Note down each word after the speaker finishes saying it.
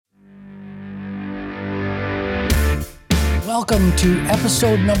Welcome to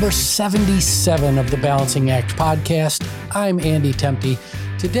episode number 77 of the Balancing Act podcast. I'm Andy Tempe.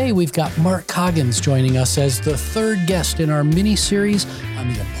 Today we've got Mark Coggins joining us as the third guest in our mini-series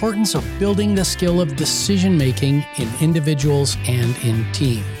on the importance of building the skill of decision-making in individuals and in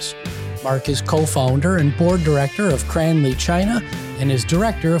teams. Mark is co-founder and board director of Cranleigh, China, and is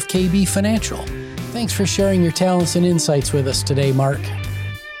director of KB Financial. Thanks for sharing your talents and insights with us today, Mark.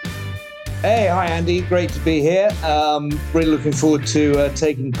 Hey, hi Andy, great to be here. Really looking forward to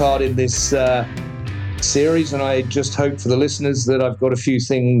taking part in this series, and I just hope for the listeners that I've got a few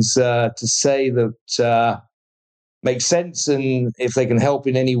things to say that make sense, and if they can help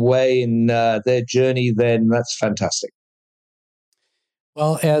in any way in their journey, then that's fantastic.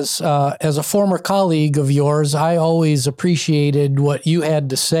 Well, as a former colleague of yours, I always appreciated what you had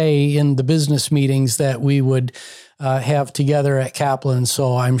to say in the business meetings that we would have together at Kaplan.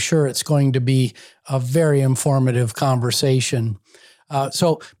 So I'm sure it's going to be a very informative conversation.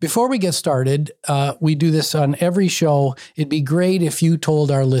 So before we get started, we do this on every show. It'd be great if you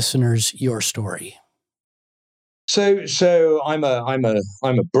told our listeners your story. So I'm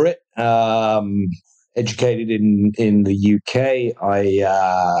a Brit. Educated in the UK.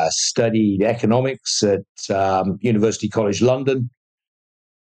 I studied economics at University College London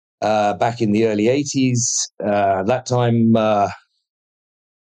back in the early 80s. That time,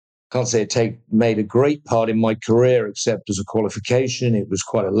 can't say it made a great part in my career, except as a qualification. It was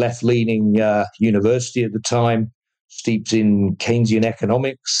quite a left-leaning university at the time, steeped in Keynesian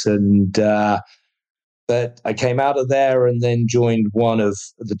economics, and but I came out of there and then joined one of,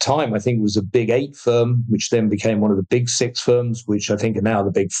 at the time, I think it was a Big 8 firm, which then became one of the Big 6 firms, which I think are now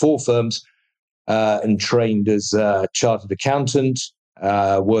the Big 4 firms, and trained as a chartered accountant,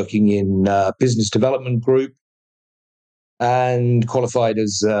 working in business development group, and qualified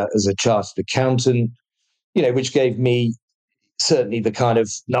as a chartered accountant, which gave me certainly the kind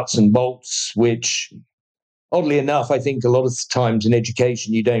of nuts and bolts, which oddly enough, I think a lot of times in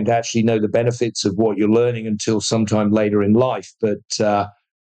education, you don't actually know the benefits of what you're learning until sometime later in life. But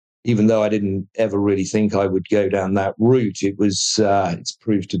even though I didn't ever really think I would go down that route, it's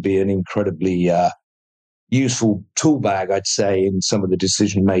proved to be an incredibly useful tool bag, I'd say, in some of the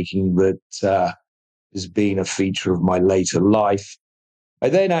decision making that has been a feature of my later life. I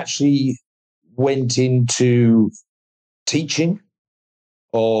then actually went into teaching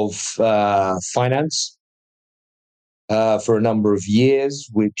of finance. For a number of years,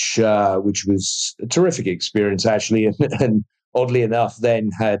 which was a terrific experience, actually, and oddly enough, then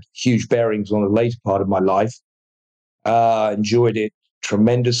had huge bearings on the later part of my life. Enjoyed it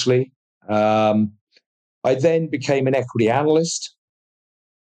tremendously. I then became an equity analyst,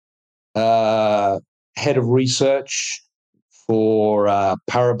 head of research for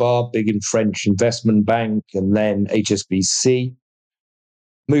Paribas, big and French investment bank, and then HSBC.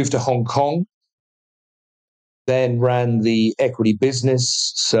 Moved to Hong Kong. Then ran the equity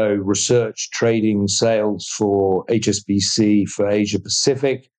business, so research, trading, sales for HSBC for Asia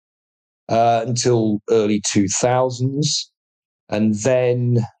Pacific until early 2000s. And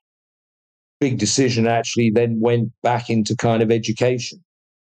then, big decision actually, then went back into kind of education.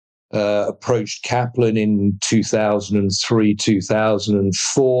 Approached Kaplan in 2003,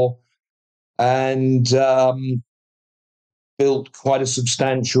 2004, and built quite a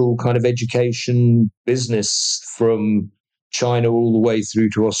substantial kind of education business from China all the way through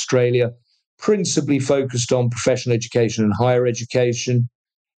to Australia, principally focused on professional education and higher education,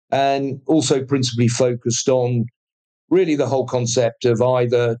 and also principally focused on really the whole concept of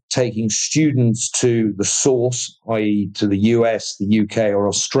either taking students to the source, i.e. to the US, the UK, or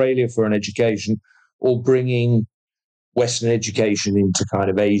Australia for an education, or bringing Western education into kind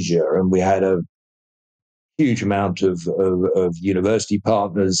of Asia. And we had a huge amount of university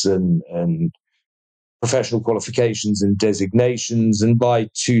partners and professional qualifications and designations. And by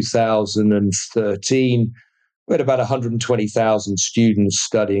 2013, we had about 120,000 students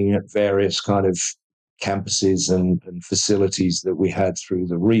studying at various kind of campuses and facilities that we had through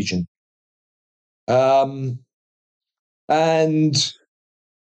the region. And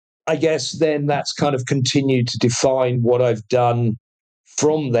I guess then that's kind of continued to define what I've done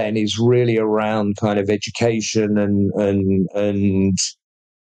from then, is really around kind of education and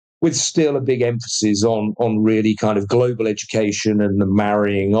with still a big emphasis on really kind of global education and the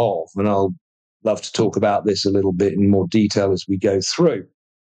marrying of. And I'll love to talk about this a little bit in more detail as we go through.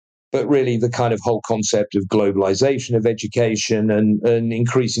 But really the kind of whole concept of globalization of education and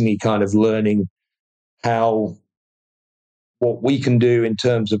increasingly kind of learning how what we can do in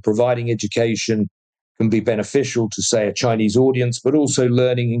terms of providing education can be beneficial to, say, a Chinese audience, but also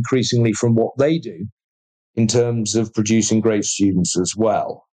learning increasingly from what they do in terms of producing great students as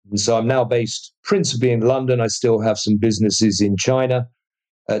well. And so I'm now based principally in London. I still have some businesses in China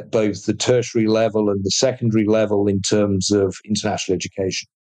at both the tertiary level and the secondary level in terms of international education.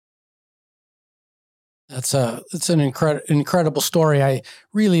 It's an incredible story. I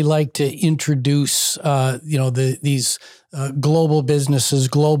really like to introduce these global businesses,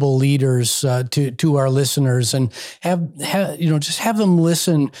 global leaders to our listeners, and just have them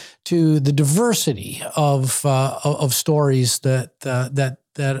listen to the diversity of stories that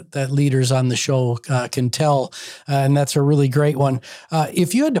leaders on the show can tell, and that's a really great one.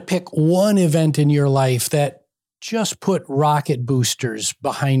 If you had to pick one event in your life that just put rocket boosters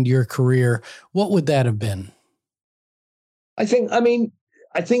behind your career, what would that have been? I think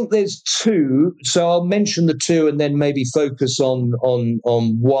there's two. So I'll mention the two and then maybe focus on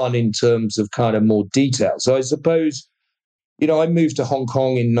one in terms of kind of more detail. So I suppose, I moved to Hong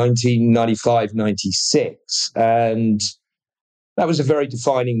Kong in 1995, 96, and that was a very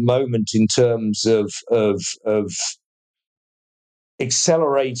defining moment in terms of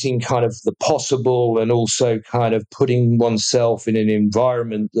accelerating kind of the possible and also kind of putting oneself in an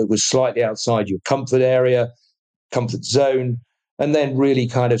environment that was slightly outside your comfort zone, and then really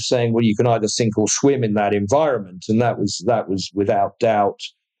kind of saying, well, you can either sink or swim in that environment. And that was without doubt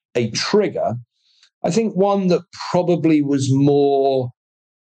a trigger. I think one that probably was more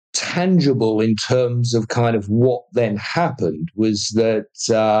tangible in terms of kind of what then happened was that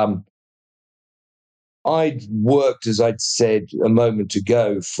I'd worked, as I'd said a moment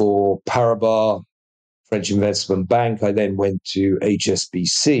ago, for Paribas, French Investment Bank. I then went to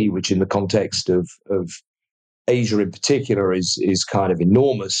HSBC, which in the context of Asia in particular is kind of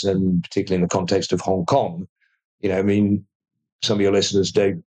enormous, and particularly in the context of Hong Kong. Some of your listeners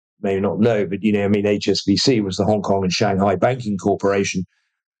may not know, but HSBC was the Hong Kong and Shanghai Banking Corporation.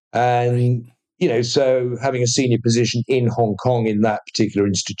 And so having a senior position in Hong Kong in that particular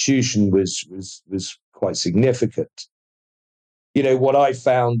institution was quite significant. What I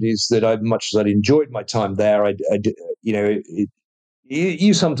found is that much as I'd enjoyed my time there,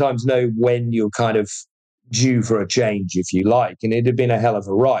 you sometimes know when you're kind of due for a change, if you like. And it had been a hell of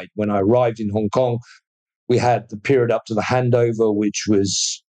a ride. When I arrived in Hong Kong, we had the period up to the handover, which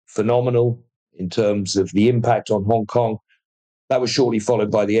was phenomenal in terms of the impact on Hong Kong. That was shortly followed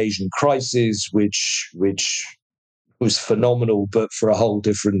by the Asian crisis, which was phenomenal, but for a whole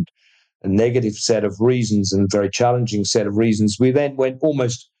different a negative set of reasons and very challenging set of reasons. We then went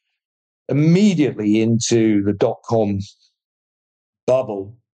almost immediately into the dot-com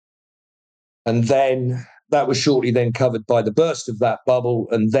bubble. And then that was shortly then covered by the burst of that bubble.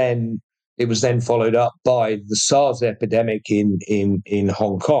 And then it was then followed up by the SARS epidemic in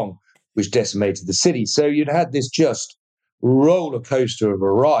Hong Kong, which decimated the city. So you'd had this just roller coaster of a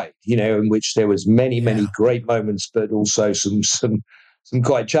ride, in which there was many great moments, but also some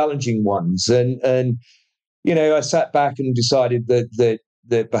quite challenging ones. And I sat back and decided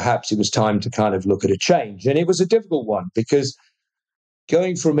that perhaps it was time to kind of look at a change. And it was a difficult one, because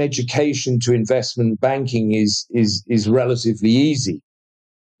going from education to investment banking is relatively easy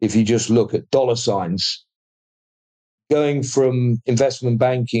if you just look at dollar signs. Going from investment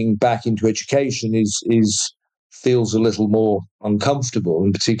banking back into education feels a little more uncomfortable,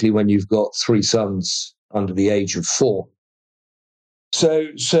 and particularly when you've got three sons under the age of 4. So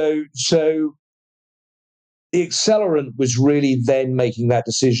the accelerant was really then making that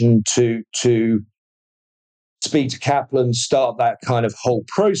decision to speak to Kaplan, start that kind of whole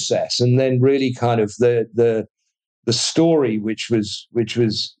process, and then really kind of the story, which was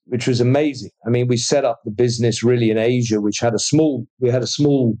amazing. I mean, we set up the business really in Asia, which had a small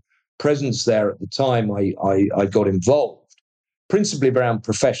presence there at the time. I got involved principally around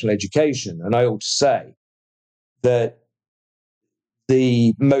professional education, and I ought to say that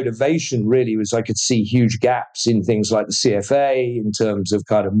the motivation really was I could see huge gaps in things like the CFA in terms of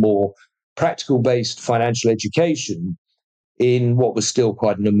kind of more practical-based financial education in what was still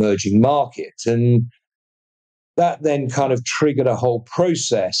quite an emerging market. And that then kind of triggered a whole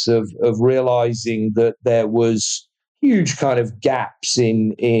process of realizing that there was huge kind of gaps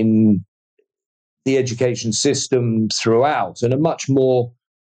in the education system throughout, and a much more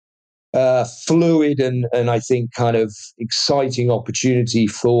fluid and I think kind of exciting opportunity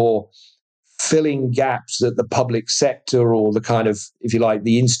for filling gaps that the public sector or the kind of, if you like,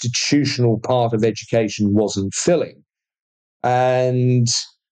 the institutional part of education wasn't filling. And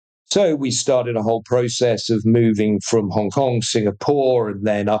so we started a whole process of moving from Hong Kong, Singapore, and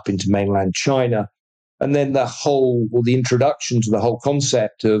then up into mainland China. And then the introduction to the whole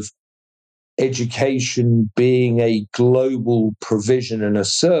concept of education being a global provision and a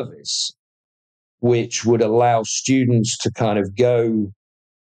service which would allow students to kind of go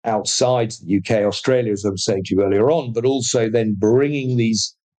outside the UK, Australia, as I was saying to you earlier on, but also then bringing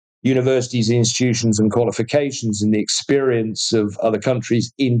these universities, institutions, and qualifications and the experience of other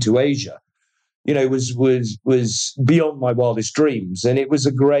countries into Asia, was beyond my wildest dreams. And it was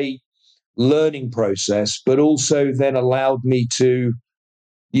a great learning process, but also then allowed me to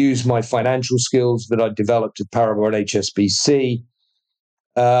use my financial skills that I developed at Paribor and HSBC,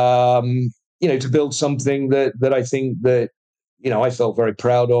 to build something that I think that, I felt very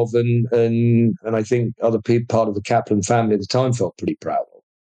proud of, and I think other people, part of the Kaplan family at the time, felt pretty proud of.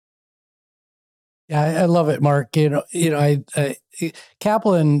 Yeah, I love it, Mark.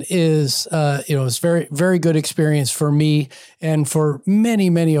 Kaplan is, it's very, very good experience for me and for many,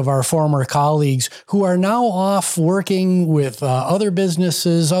 many of our former colleagues who are now off working with other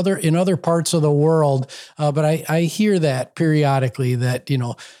businesses, in other parts of the world. But I hear that periodically that,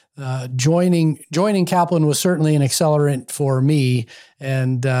 joining Kaplan was certainly an accelerant for me,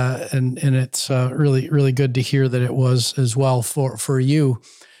 and it's really, really good to hear that it was as well for you.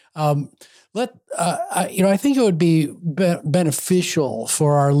 I think it would be beneficial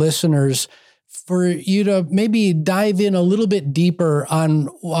for our listeners for you to maybe dive in a little bit deeper on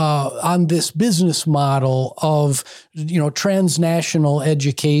this business model of, transnational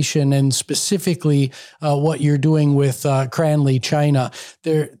education, and specifically what you're doing with Cranleigh, China.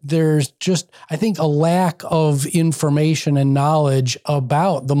 There's just, I think, a lack of information and knowledge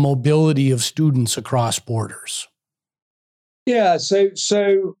about the mobility of students across borders. Yeah, so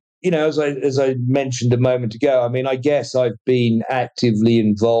as I mentioned a moment ago, I mean, I guess I've been actively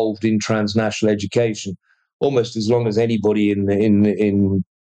involved in transnational education almost as long as anybody in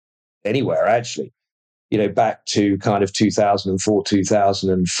anywhere, actually. Back to kind of 2004,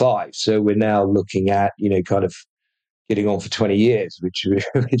 2005. So we're now looking at kind of getting on for 20 years, which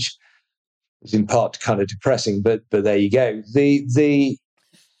is in part kind of depressing, but there you go.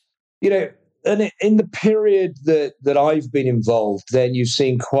 And in the period that I've been involved, then you've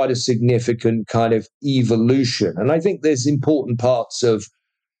seen quite a significant kind of evolution. And I think there's important parts of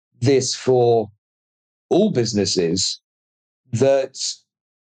this for all businesses, that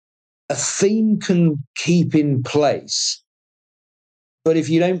a theme can keep in place, but if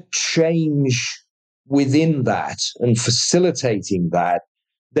you don't change within that and facilitating that,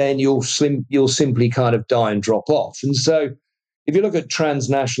 then you'll simply kind of die and drop off. And so if you look at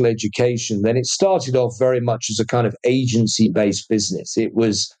transnational education, then it started off very much as a kind of agency-based business. It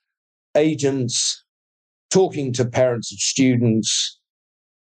was agents talking to parents of students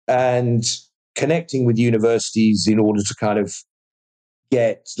and connecting with universities in order to kind of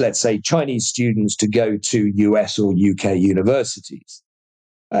get, let's say, Chinese students to go to US or UK universities.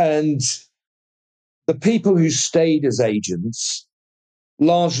 And the people who stayed as agents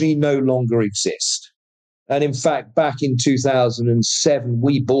largely no longer exist. And in fact, back in 2007,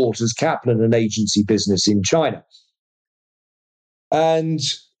 we bought as Kaplan an agency business in China. And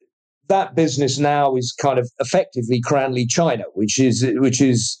that business now is kind of effectively Cranleigh China, which is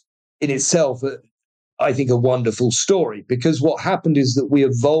in itself, I think, a wonderful story, because what happened is that we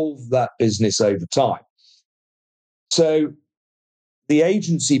evolved that business over time. So the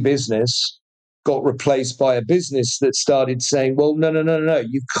agency business got replaced by a business that started saying, well, no,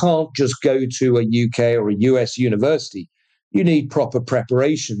 you can't just go to a UK or a US university. You need proper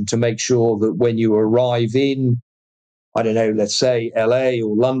preparation to make sure that when you arrive in, I don't know, let's say LA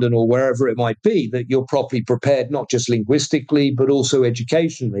or London or wherever it might be, that you're properly prepared, not just linguistically, but also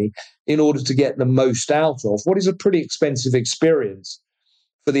educationally, in order to get the most out of what is a pretty expensive experience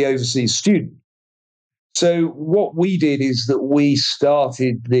for the overseas student. So what we did is that we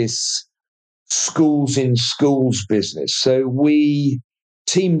started this schools in schools business. So we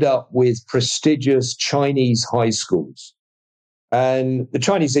teamed up with prestigious Chinese high schools. And the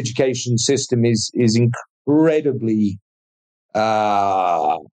Chinese education system is incredibly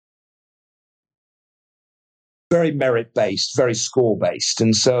very merit-based, very score-based.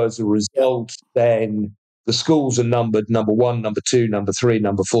 And so as a result, then the schools are numbered number 1, number 2, number 3,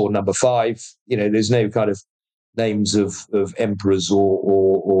 number 4, number 5. There's no kind of names of emperors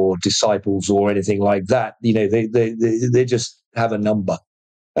or disciples or anything like that. They just have a number.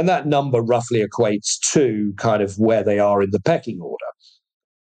 And that number roughly equates to kind of where they are in the pecking order.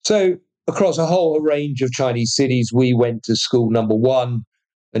 So across a whole range of Chinese cities, we went to school number 1.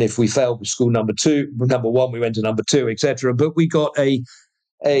 And if we failed with school number 1, we went to number 2, etc. But we got a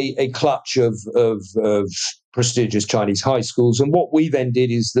clutch of prestigious Chinese high schools. And what we then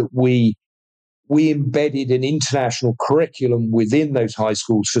did is that we embedded an international curriculum within those high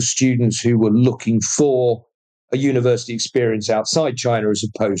schools for students who were looking for a university experience outside China as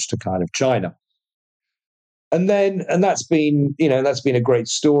opposed to kind of China. And that's been a great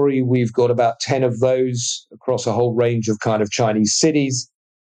story. We've got about 10 of those across a whole range of kind of Chinese cities.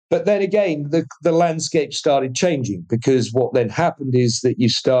 But then again, the landscape started changing, because what then happened is that you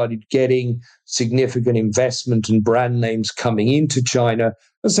started getting significant investment and brand names coming into China,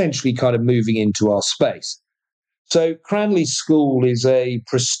 essentially kind of moving into our space. So Cranleigh School is a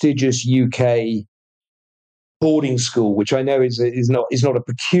prestigious UK boarding school, which I know is not a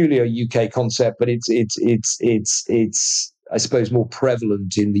peculiar UK concept, but it's I suppose more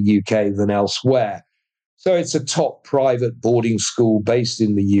prevalent in the UK than elsewhere. So it's a top private boarding school based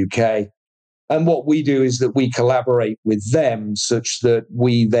in the UK. And what we do is that we collaborate with them such that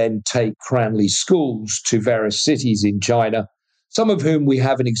we then take Cranleigh schools to various cities in China, some of whom we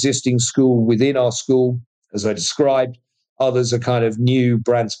have an existing school within our school, as I described. Others are kind of new,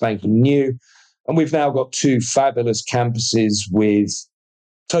 brand spanking new. And we've now got 2 fabulous campuses with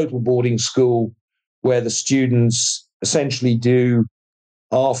total boarding school, where the students essentially do,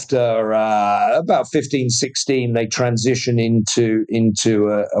 after about 15, 16, they transition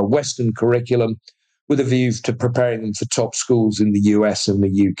into a Western curriculum with a view to preparing them for top schools in the US and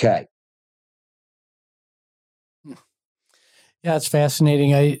the UK. Yeah, it's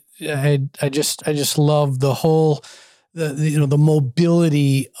fascinating. I just love the whole the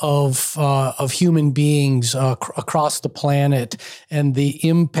mobility of human beings across the planet, and the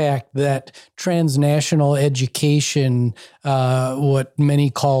impact that transnational education, what many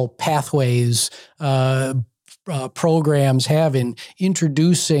call pathways, programs have in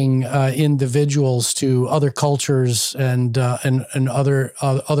introducing individuals to other cultures and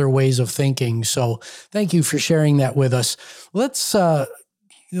other ways of thinking. So, thank you for sharing that with us. Let's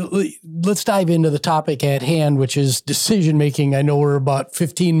dive into the topic at hand, which is decision making. I know we're about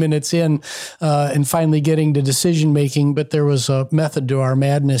 15 minutes in and finally getting to decision making, but there was a method to our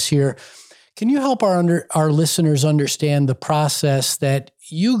madness here. Can you help our listeners understand the process that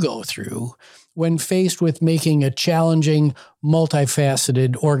you go through when faced with making a challenging,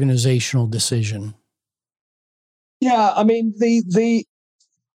 multifaceted organizational decision? Yeah, I mean,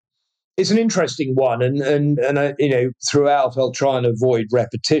 it's an interesting one, and throughout I'll try and avoid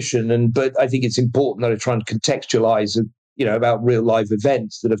repetition, but I think it's important that I try and contextualize, about real life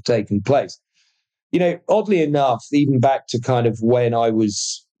events that have taken place. Oddly enough, even back to kind of when I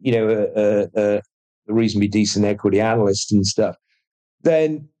was, a reasonably decent equity analyst and stuff,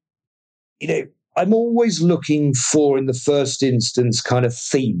 then, I'm always looking for, in the first instance, kind of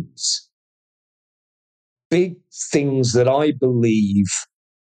themes, big things that I believe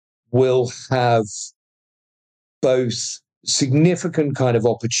will have both significant kind of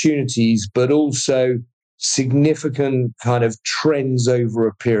opportunities, but also significant kind of trends over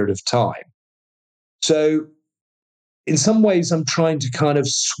a period of time. So in some ways, I'm trying to kind of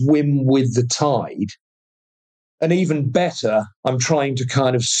swim with the tide. And even better, I'm trying to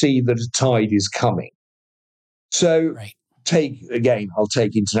kind of see that a tide is coming. So right. I'll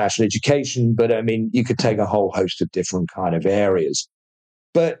take international education, but I mean, you could take a whole host of different kind of areas.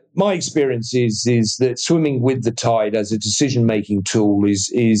 But my experience is that swimming with the tide as a decision-making tool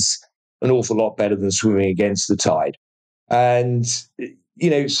is an awful lot better than swimming against the tide. And,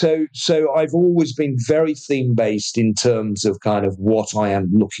 so I've always been very theme-based in terms of kind of what I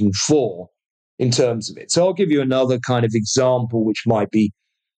am looking for in terms of it. So I'll give you another kind of example which might be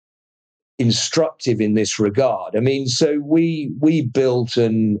instructive in this regard. I mean, so we built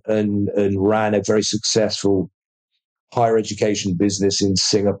and ran a very successful higher education business in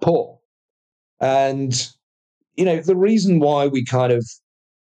Singapore. And, the reason why we kind of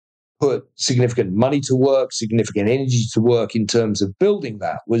put significant money to work, significant energy to work in terms of building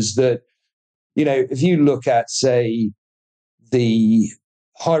that was that, if you look at, say, the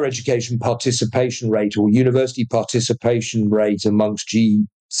higher education participation rate or university participation rate amongst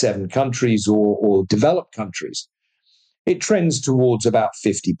G7 countries or developed countries, it trends towards about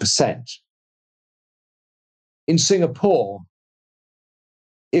 50%. In Singapore,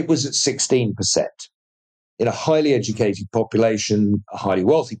 it was at 16% in a highly educated population, a highly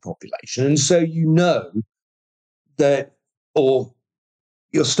wealthy population. And so that, or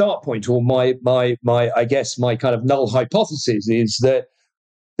your start point, or my I guess my kind of null hypothesis is that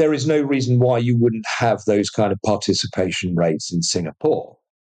there is no reason why you wouldn't have those kind of participation rates in Singapore.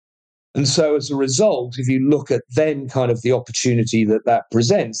 And so as a result, if you look at then kind of the opportunity that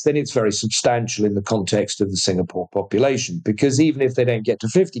presents, then it's very substantial in the context of the Singapore population, because even if they don't get to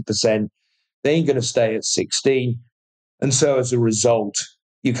 50%, they ain't going to stay at 16. And so as a result,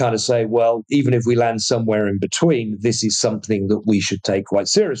 you kind of say, well, even if we land somewhere in between, this is something that we should take quite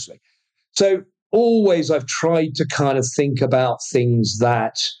seriously. So always I've tried to kind of think about things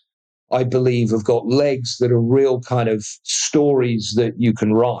that I believe, have got legs that are real kind of stories that you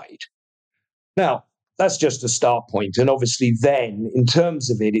can ride. Now, that's just a start point. And obviously then, in terms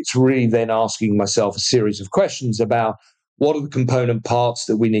of it, it's really then asking myself a series of questions about what are the component parts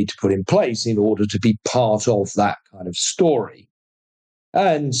that we need to put in place in order to be part of that kind of story.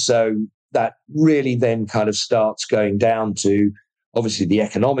 And so that really then kind of starts going down to, obviously, the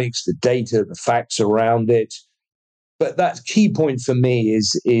economics, the data, the facts around it. But that key point for me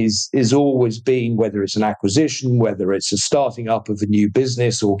is always been, whether it's an acquisition, whether it's a starting up of a new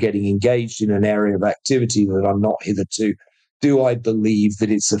business or getting engaged in an area of activity that I'm not hitherto, do I believe that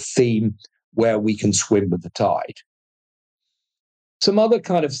it's a theme where we can swim with the tide? Some other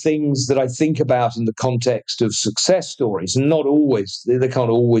kind of things that I think about in the context of success stories, and not always, they can't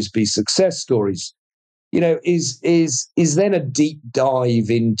always be success stories, is then a deep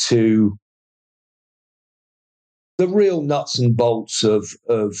dive into the real nuts and bolts of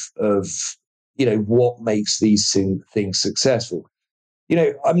what makes these things successful.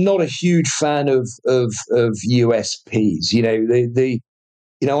 I'm not a huge fan of USPs.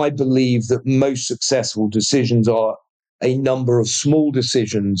 I believe that most successful decisions are a number of small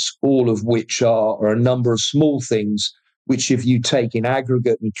decisions, all of which are a number of small things, which if you take in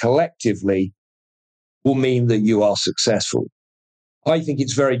aggregate and collectively will mean that you are successful. I think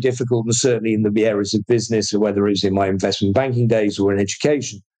it's very difficult, and certainly in the areas of business, or whether it's in my investment banking days or in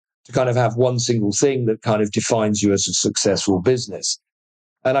education, to kind of have one single thing that kind of defines you as a successful business.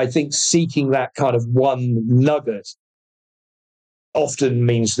 And I think seeking that kind of one nugget often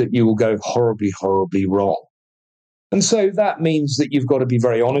means that you will go horribly, horribly wrong. And so that means that you've got to be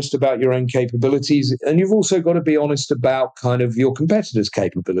very honest about your own capabilities, and you've also got to be honest about kind of your competitors'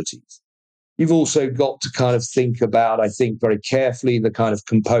 capabilities. You've also got to kind of think about, I think, very carefully the kind of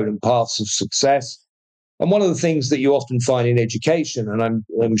component parts of success. And one of the things that you often find in education, and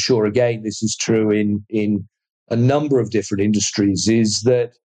I'm sure, again, this is true in a number of different industries, is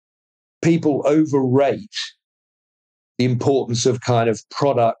that people overrate the importance of kind of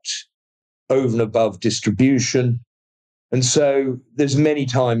product over and above distribution. And so there's many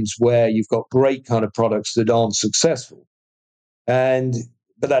times where you've got great kind of products that aren't successful.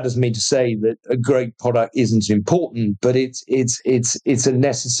 But that doesn't mean to say that a great product isn't important, but it's a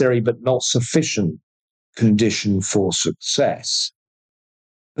necessary but not sufficient condition for success.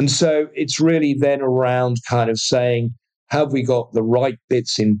 And so it's really then around kind of saying, have we got the right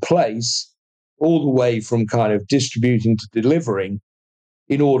bits in place all the way from kind of distributing to delivering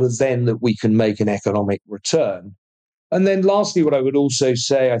in order then that we can make an economic return? And then lastly, what I would also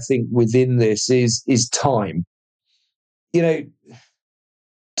say, I think, within this is time.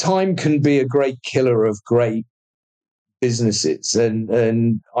 Time can be a great killer of great businesses.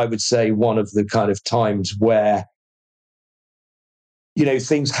 And I would say one of the kind of times where,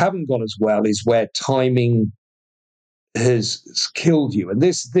 things haven't gone as well is where timing has killed you. And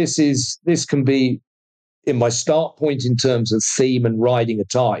this can be in my start point in terms of theme and riding a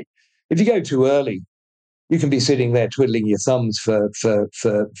tide. If you go too early, you can be sitting there twiddling your thumbs for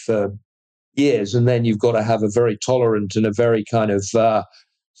years, and then you've got to have a very tolerant and a very kind of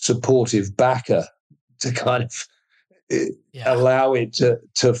supportive backer to kind of allow it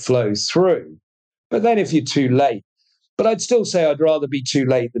to flow through. But then if you're too late, but I'd still say I'd rather be too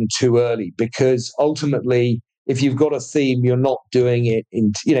late than too early, because ultimately, if you've got a theme, you're not doing it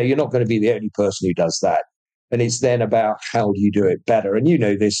you're not going to be the only person who does that. And it's then about how do you do it better? And you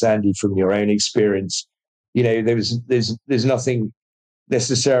know this, Andy, from your own experience. There's nothing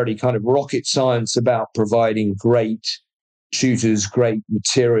necessarily kind of rocket science about providing great tutors, great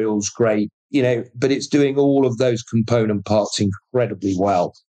materials, but it's doing all of those component parts incredibly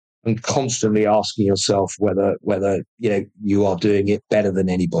well and constantly asking yourself whether you are doing it better than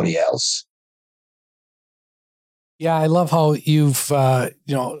anybody else. Yeah, I love how you've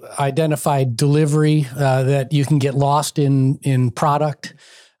identified delivery, that you can get lost in product,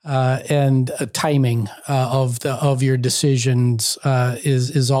 and timing of your decisions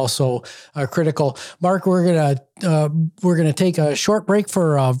is also critical. Mark, we're gonna take a short break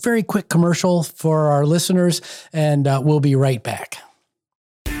for a very quick commercial for our listeners, and we'll be right back.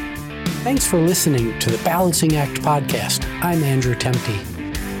 Thanks for listening to the Balancing Act podcast. I'm Andrew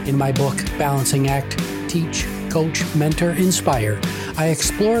Temte. In my book, Balancing Act, Teach, Coach, Mentor, Inspire, I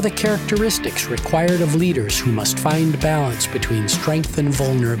explore the characteristics required of leaders who must find balance between strength and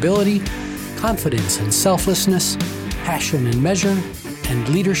vulnerability, confidence and selflessness, passion and measure, and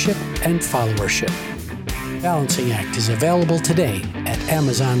leadership and followership. Balancing Act is available today at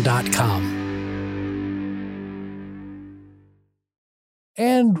Amazon.com.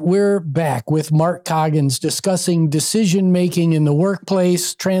 And we're back with Mark Coggins discussing decision-making in the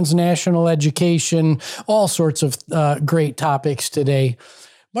workplace, transnational education, all sorts of great topics today.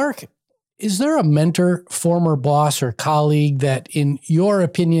 Mark, is there a mentor, former boss, or colleague that, in your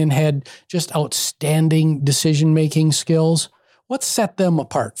opinion, had just outstanding decision-making skills? What set them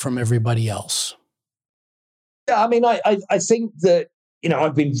apart from everybody else? Yeah, I mean, I think that,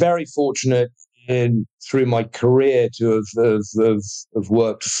 I've been very fortunate through my career to have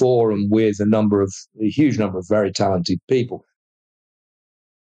worked for and with a huge number of very talented people.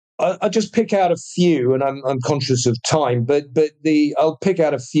 I just pick out a few, and I'm conscious of time, but I'll pick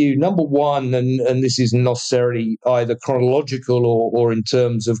out a few. Number one, and this isn't necessarily either chronological or in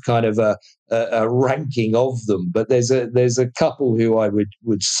terms of kind of a ranking of them, but there's a couple who I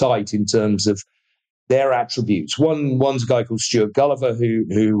would cite in terms of their attributes. One's a guy called Stuart Gulliver,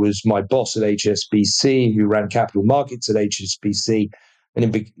 who was my boss at HSBC, who ran capital markets at HSBC,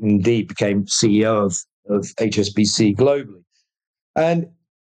 and indeed became CEO of HSBC globally. And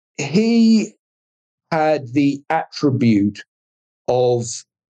he had the attribute of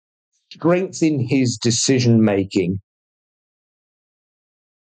strength in his decision-making,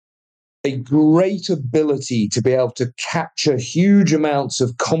 a great ability to be able to capture huge amounts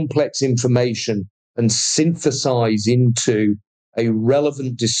of complex information and synthesize into a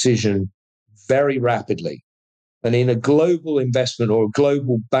relevant decision very rapidly. And in a global investment or a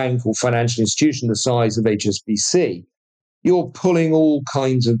global bank or financial institution the size of HSBC, you're pulling all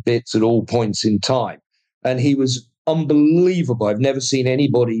kinds of bits at all points in time. And he was unbelievable. I've never seen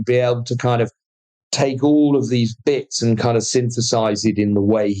anybody be able to kind of take all of these bits and kind of synthesize it in the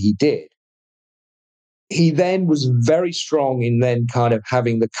way he did. He then was very strong in then kind of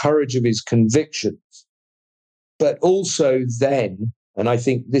having the courage of his convictions, but also then, and I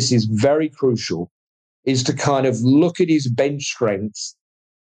think this is very crucial, is to kind of look at his bench strength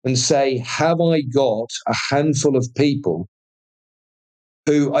and say, have I got a handful of people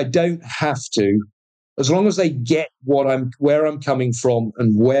who I don't have to, as long as they get where I'm coming from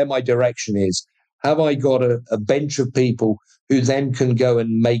and where my direction is, have I got a bench of people who then can go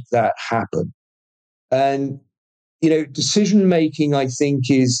and make that happen? And, decision making, I think,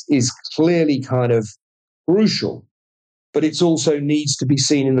 is clearly kind of crucial, but it's also needs to be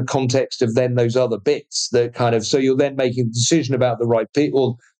seen in the context of then those other bits that kind of, so you're then making a decision about the right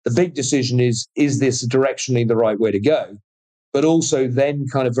people. The big decision is this directionally the right way to go? But also then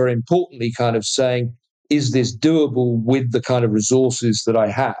kind of very importantly kind of saying, is this doable with the kind of resources that I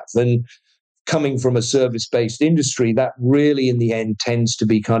have? And coming from a service-based industry, that really in the end tends to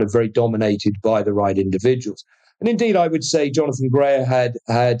be kind of very dominated by the right individuals. And indeed, I would say Jonathan Greer had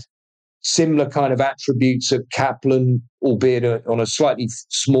similar kind of attributes at Kaplan, albeit on a slightly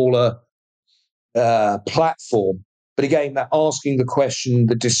smaller platform. But again, that asking the question,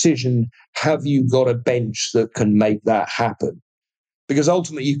 the decision, have you got a bench that can make that happen? Because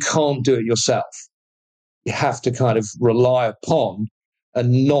ultimately you can't do it yourself. You have to kind of rely upon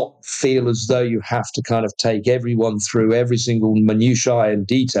and not feel as though you have to kind of take everyone through every single minutiae and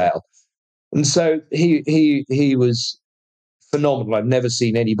detail. And so he was phenomenal. I've never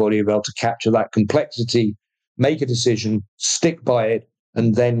seen anybody be able to capture that complexity, make a decision, stick by it,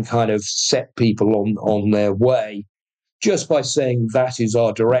 and then kind of set people on their way just by saying that is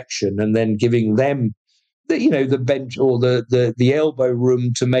our direction, and then giving them the bench or the elbow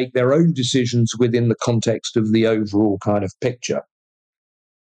room to make their own decisions within the context of the overall kind of picture.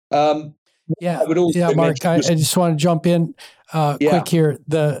 Mark, I just want to jump in quick here.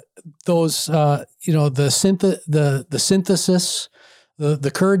 The synthesis,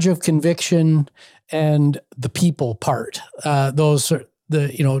 the courage of conviction, and the people part. Those are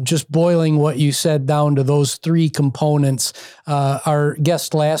just boiling what you said down to those three components. Our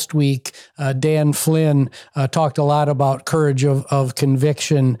guest last week, Dan Flynn, talked a lot about courage of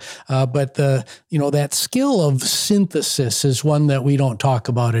conviction, but that skill of synthesis is one that we don't talk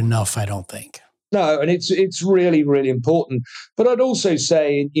about enough, I don't think. No, and it's really, really important. But I'd also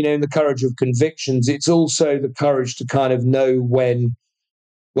say, in the courage of convictions, it's also the courage to kind of know when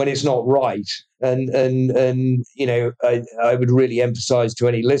it's not right. And I would really emphasize to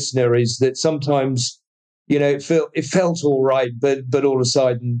any listener is that sometimes, it felt all right, but all of a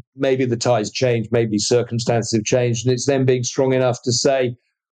sudden, maybe the tides changed, maybe circumstances have changed, and it's then being strong enough to say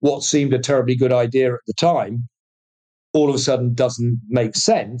what seemed a terribly good idea at the time, all of a sudden doesn't make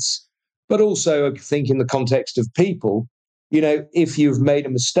sense. But also, I think in the context of people, if you've made a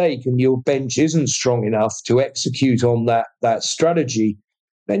mistake and your bench isn't strong enough to execute on that strategy,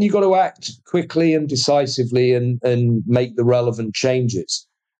 then you've got to act quickly and decisively and make the relevant changes.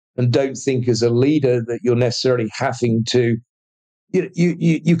 And don't think as a leader that you're necessarily having to,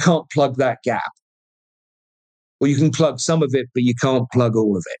 you can't plug that gap. Or you can plug some of it, but you can't plug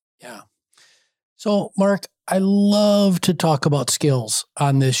all of it. Yeah. So, Mark, I love to talk about skills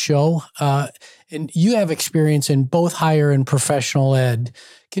on this show. And you have experience in both higher and professional ed.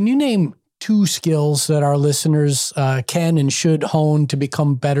 Can you name 2 skills that our listeners can and should hone to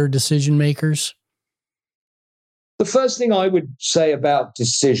become better decision makers? The first thing I would say about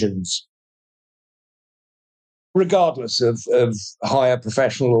decisions, regardless of higher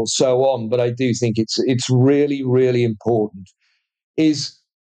professional or so on, but I do think it's really, really important, is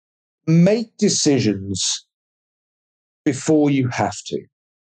make decisions before you have to.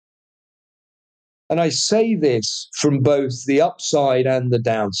 And I say this from both the upside and the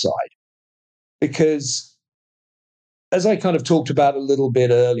downside, because as I kind of talked about a little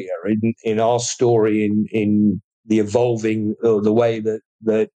bit earlier in our story, in the evolving, or the way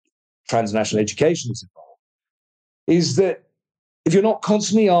that transnational education has evolved, is that if you're not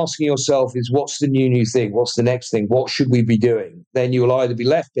constantly asking yourself is what's the new thing, what's the next thing, what should we be doing, then you will either be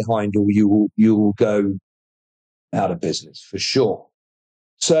left behind or you will go out of business for sure.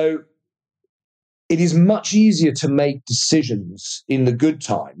 So it is much easier to make decisions in the good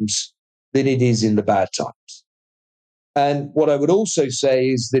times than it is in the bad times. And what I would also say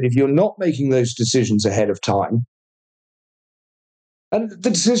is that if you're not making those decisions ahead of time, and the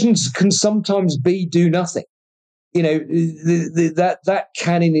decisions can sometimes be do nothing. That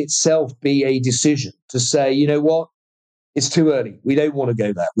can in itself be a decision to say, you know what, it's too early. We don't want to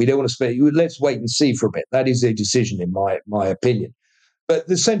go there. We don't want to spend. Let's wait and see for a bit. That is a decision, in my opinion. But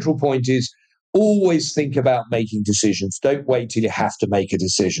the central point is always think about making decisions. Don't wait till you have to make a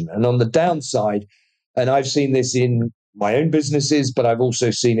decision. And on the downside, and I've seen this in my own businesses, but I've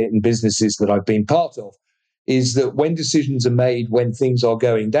also seen it in businesses that I've been part of, is that when decisions are made, when things are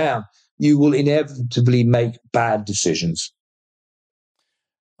going down, you will inevitably make bad decisions.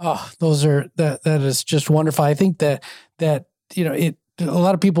 Oh, that is just wonderful. I think that a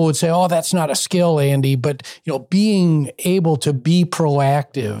lot of people would say, oh, that's not a skill, Andy, but being able to be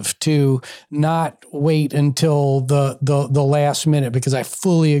proactive, to not wait until the last minute, because I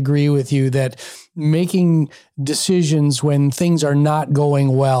fully agree with you that making decisions when things are not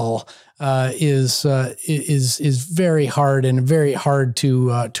going well is very hard and very hard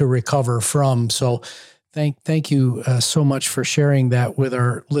to recover from. So thank you so much for sharing that with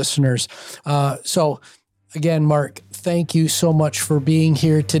our listeners. So again, Mark, thank you so much for being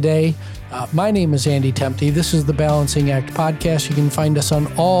here today. My name is Andy Tempty. This is the Balancing Act podcast. You can find us on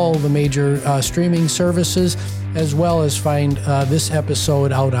all the major streaming services, as well as find this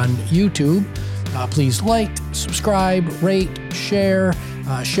episode out on YouTube. Please like, subscribe, rate, share.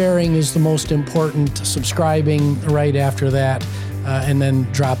 Sharing is the most important. Subscribing right after that, and then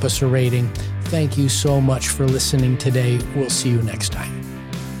drop us a rating. Thank you so much for listening today. We'll see you next time.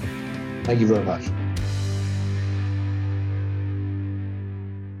 Thank you very much.